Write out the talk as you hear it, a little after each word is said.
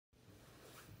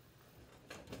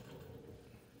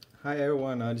Hi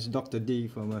everyone, this is Dr. D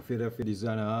from Philadelphia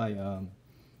Designer Eye.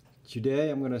 Today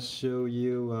I'm going to show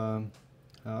you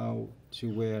how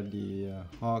to wear the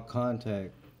hard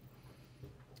contact.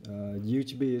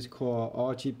 UGB is called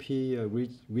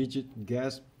RGP, rigid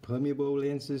gas permeable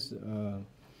lenses.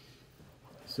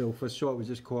 So for short, we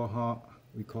just call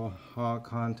hard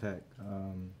contact.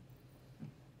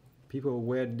 People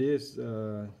wear this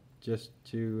just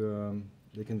to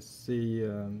they can see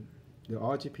the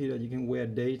RGP that you can wear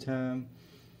daytime,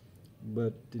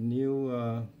 but the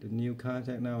new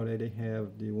contact nowadays, they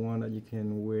have the one that you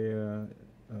can wear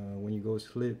when you go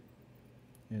sleep,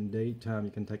 and daytime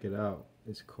you can take it out.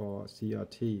 It's called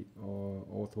CRT or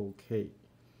Ortho K.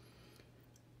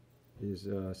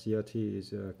 CRT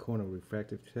is corneal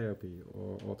refractive therapy,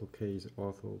 or Ortho K is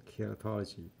ortho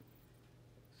keratology.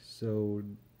 So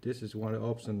this is one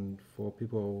option for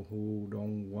people who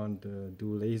don't want to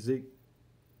do LASIK,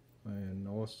 and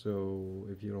also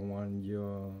if you don't want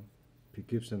your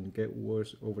prescription to get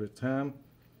worse over the time,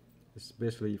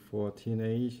 especially for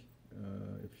teenage.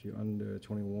 If you're under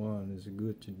 21, it's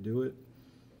good to do it,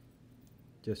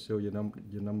 just so your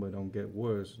number don't get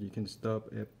worse. You can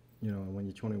stop at when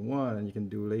you're 21, and you can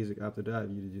do LASIK after that.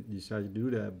 You decide to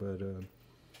do that, but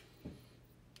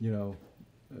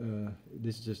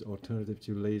this is just alternative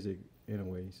to LASIK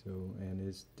anyway. So, and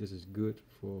this is good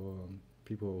for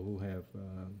people who have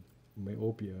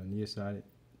myopia, nearsighted,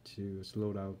 to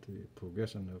slow down the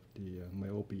progression of the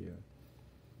myopia.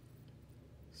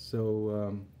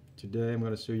 So today I'm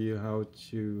going to show you how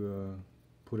to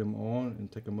put them on and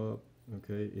take them up.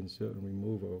 Okay, insert and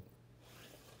removal.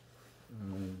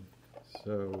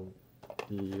 So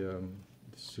the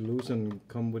solution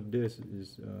come with this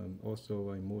is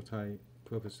also a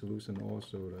multi-purpose solution.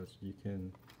 Also, that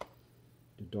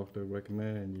the doctor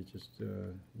recommend you just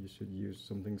you should use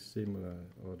something similar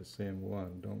or the same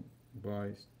one. Don't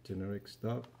buy generic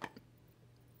stuff.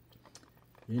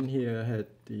 In here I had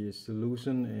the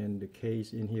solution and the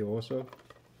case in here also.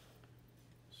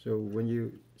 So when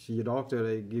you see your doctor,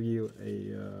 they give you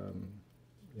a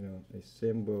a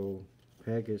simple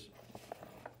package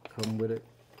come with it.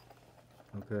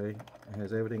 Okay, it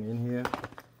has everything in here.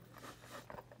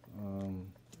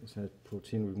 It has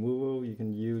protein removal. You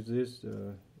can use this,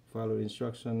 follow the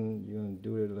instruction. You're gonna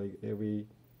do it like every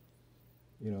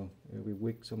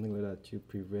week, something like that, to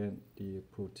prevent the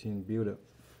protein buildup.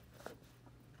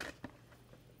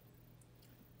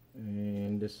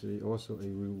 And this is also a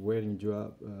wetting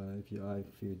drop if your eye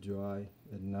feel dry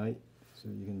at night, so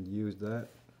you can use that.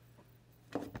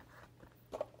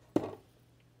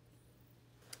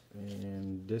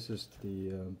 And this is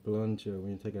the plunger.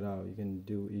 When you take it out, you can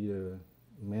do either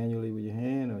manually with your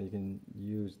hand, or you can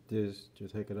use this to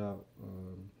take it out.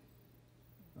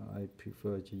 I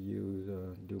prefer to use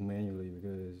do manually,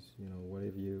 because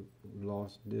whatever you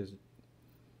lost this,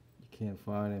 you can't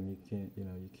find them. You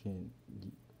can't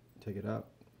take it out.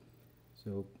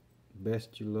 So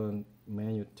best to learn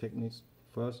manual techniques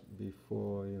first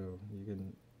before you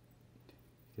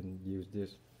can use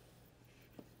this.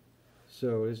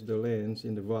 So this is the lens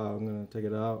in the vial. I'm going to take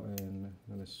it out and I'm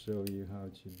going to show you how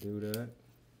to do that.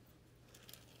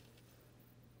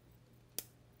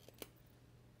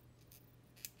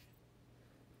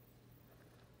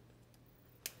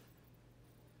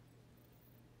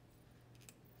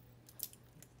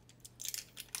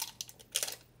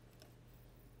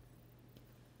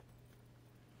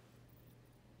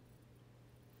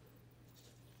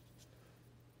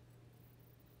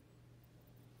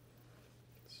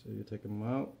 So you take them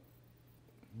out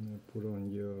and put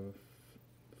on your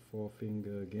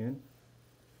forefinger again.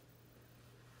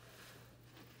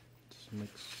 Just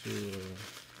make sure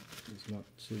it's not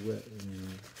too wet.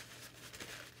 And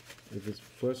if it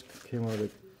first came out of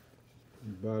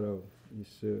the bottle, you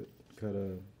should kind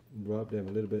of rub them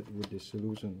a little bit with the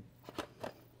solution.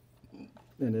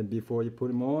 And then before you put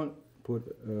them on,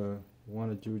 put 1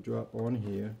 or 2 drops on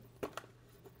here,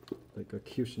 like a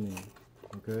cushioning.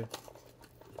 Okay.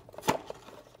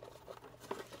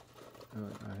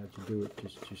 I have to do it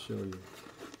just to show you.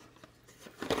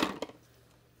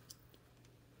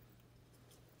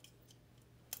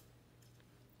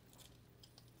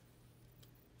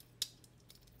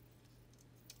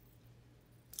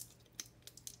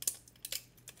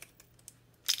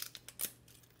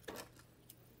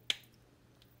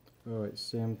 Alright,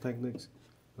 same techniques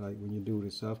like when you do the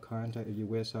soft contact. If you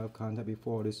wear soft contact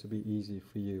before, this will be easy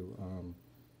for you.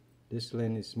 This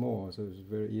lens is small, so it's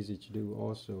very easy to do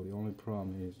also. The only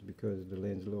problem is because the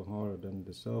lens is a little harder than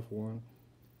the soft one,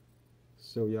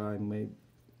 so your eye may be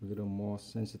a little more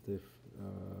sensitive,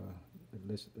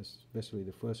 especially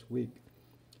the first week.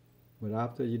 But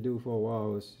after you do for a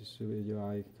while, your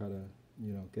eye kind of,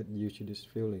 get used to this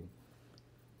feeling.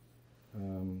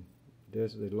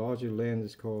 There's the larger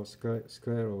lens is called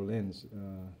scleral lens.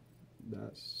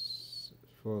 That's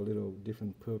for a little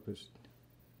different purpose.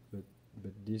 But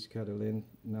this kind of lens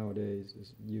nowadays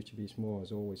is used to be small.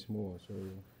 It's always small. So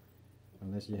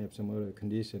unless you have some other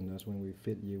condition, that's when we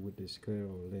fit you with the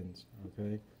scleral lens.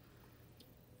 Okay.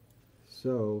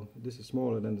 So this is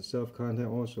smaller than the self-contact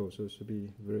also, so it should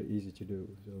be very easy to do.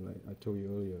 So like I told you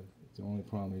earlier, the only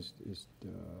problem is it's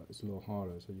a little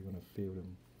harder, so you're gonna feel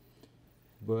them.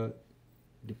 But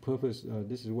the purpose,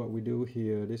 this is what we do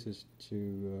here. This is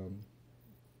to,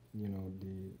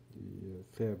 the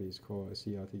therapy is called a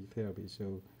CRT therapy.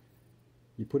 So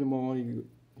you put them on, you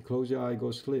close your eye,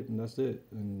 go sleep, and that's it.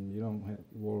 And you don't have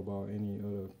to worry about any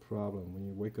other problem. When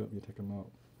you wake up, you take them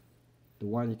out. The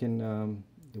one you can,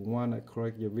 the one that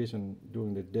correct your vision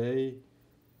during the day,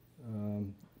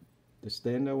 the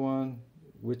standard one,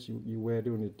 which you wear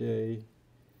during the day,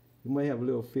 you may have a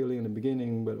little feeling in the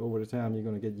beginning, but over the time you're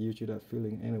going to get used to that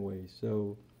feeling anyway.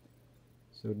 So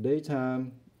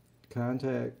daytime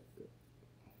contact,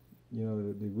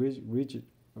 the rigid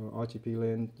RGP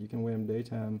lens, you can wear them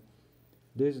daytime.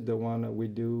 This is the one that we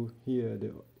do here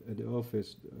at the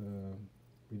office.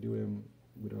 We do them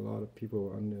with a lot of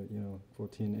people under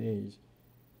 14 age.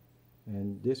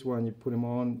 And this one, you put them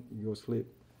on, you go sleep.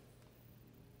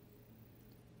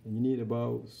 And you need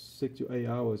about 6 to 8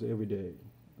 hours every day.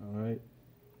 All right.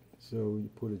 So you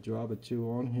put a drop or two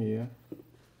on here.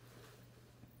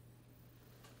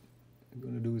 You're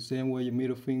gonna do the same way. Your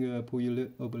middle finger, pull your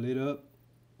upper lid up.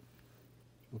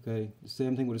 Okay. The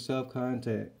same thing with the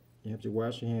self-contact. You have to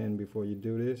wash your hand before you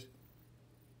do this.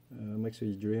 Make sure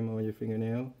you dream on your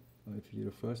fingernail. If you're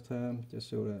the first time, just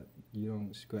so that you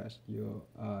don't scratch your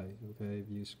eye. Okay.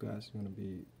 If you scratch, it's gonna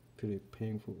be pretty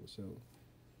painful. So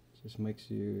just make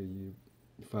sure you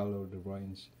follow the right,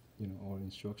 all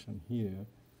instruction here.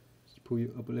 Just pull your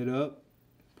upper lid up,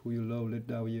 pull your lower lid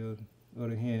down with your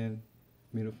other hand,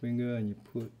 middle finger, and you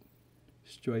put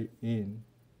straight in.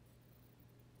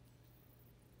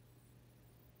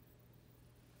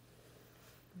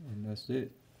 And that's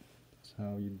it. That's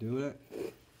how you do that.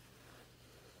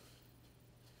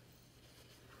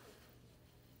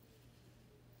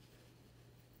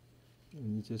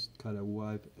 And you just kind of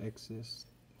wipe excess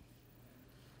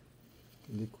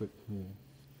liquid here.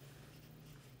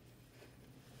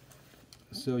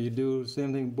 So you do the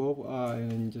same thing both eyes,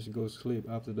 and then you just go sleep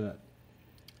after that.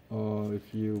 Or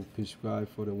if you prescribe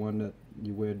for the one that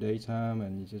you wear daytime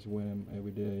and you just wear them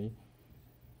every day.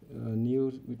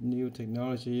 With new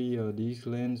technology, these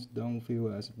lenses don't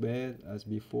feel as bad as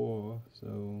before,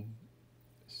 so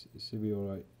it should be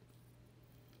alright.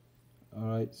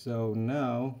 Alright, so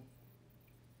now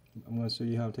I'm going to show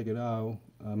you how to take it out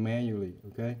manually,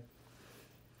 okay?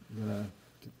 You're going to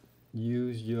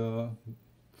use your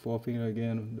forefinger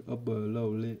again, the upper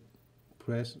lower lid,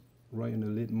 press right in the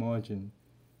lid margin,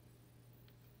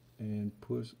 and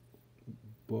push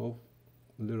both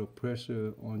little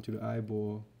pressure onto the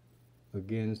eyeball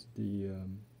against the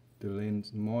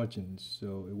lens margins,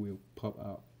 so it will pop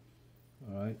out.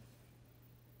 All right.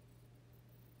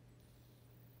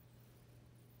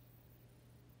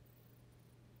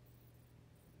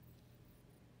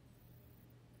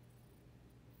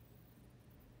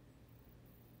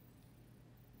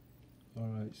 All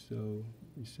right. So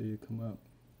you see it come up.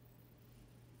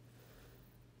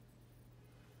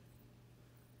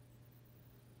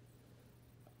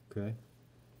 Okay.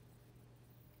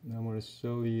 Now I'm going to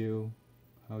show you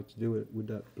how to do it with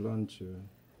that plunger.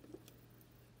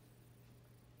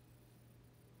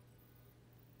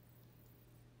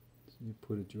 So you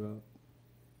put a drop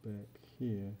back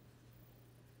here.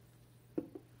 Put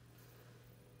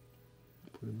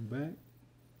it back.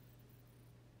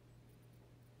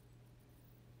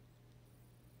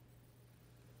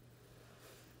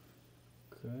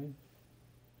 Okay.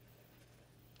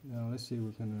 Now let's see if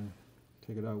we're going to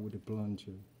take it out with the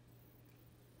plunger.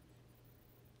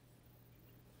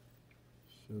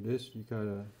 So this, you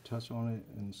gotta touch on it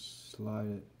and slide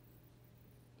it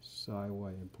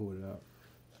sideways and pull it out.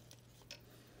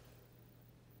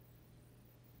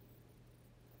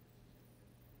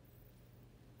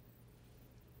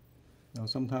 Now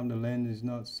sometimes the lens is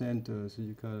not center, so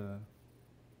you gotta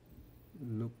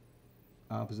look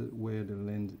opposite where the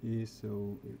lens is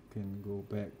so it can go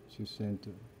back to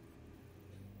center.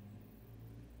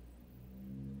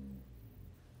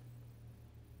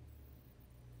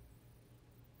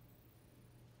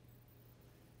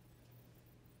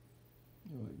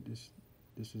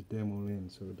 This is demo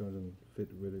lens, so it doesn't fit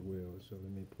really well, so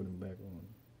let me put them back on.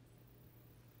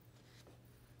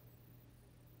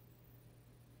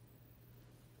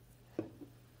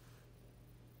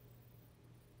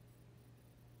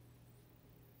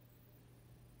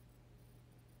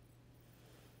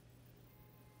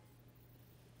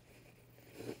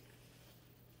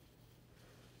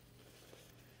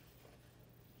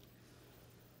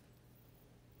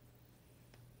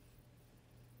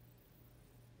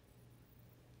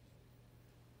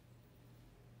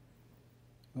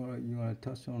 Alright, you want to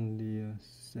touch on the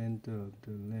center of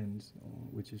the lens,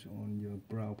 which is on your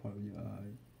brow part of your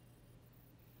eye.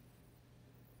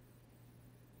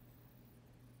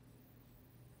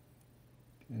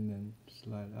 And then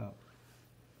slide out.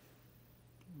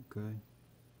 Okay.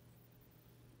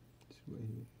 This way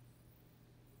here.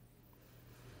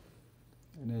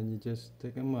 And then you just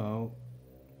take them out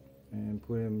and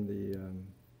put them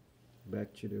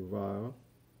back to the vial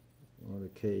or the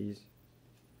case.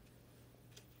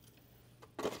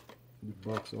 The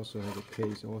box also has a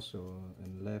case also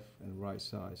on left and right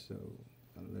side, so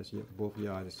unless both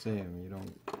your eyes are the same, you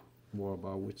don't worry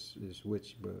about which is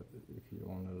which. But if you're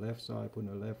on the left side, put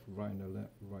on the left, right on the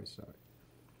right side.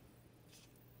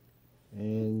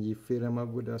 And you fill them up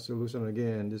with that solution.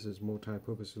 Again, this is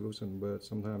multi-purpose solution, but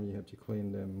sometimes you have to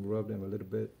clean them, rub them a little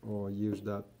bit, or use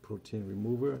that protein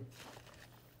remover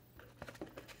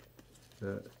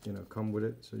that come with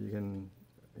it. So you can,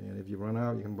 and if you run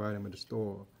out, you can buy them at the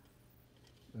store.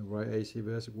 And right,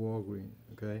 ACVS Walgreens.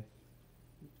 Okay,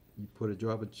 you put a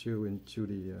drop or two into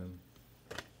the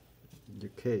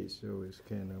case, so it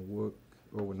can work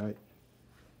overnight.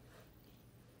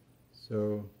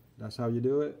 So that's how you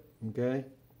do it. Okay,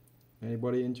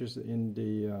 anybody interested in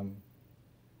the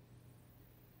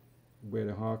where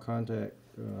the hard contact,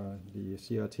 the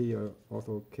CRT or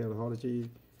orthokeratosis,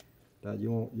 that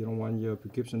you don't want your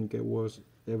prescription to get worse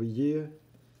every year,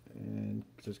 and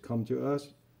just come to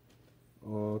us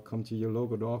or come to your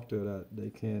local doctor that they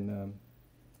can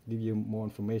give you more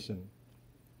information.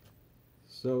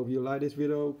 So if you like this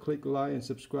video, click like and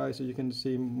subscribe so you can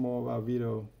see more of our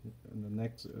video in the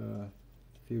next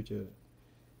future.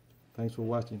 Thanks for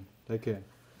watching. Take care.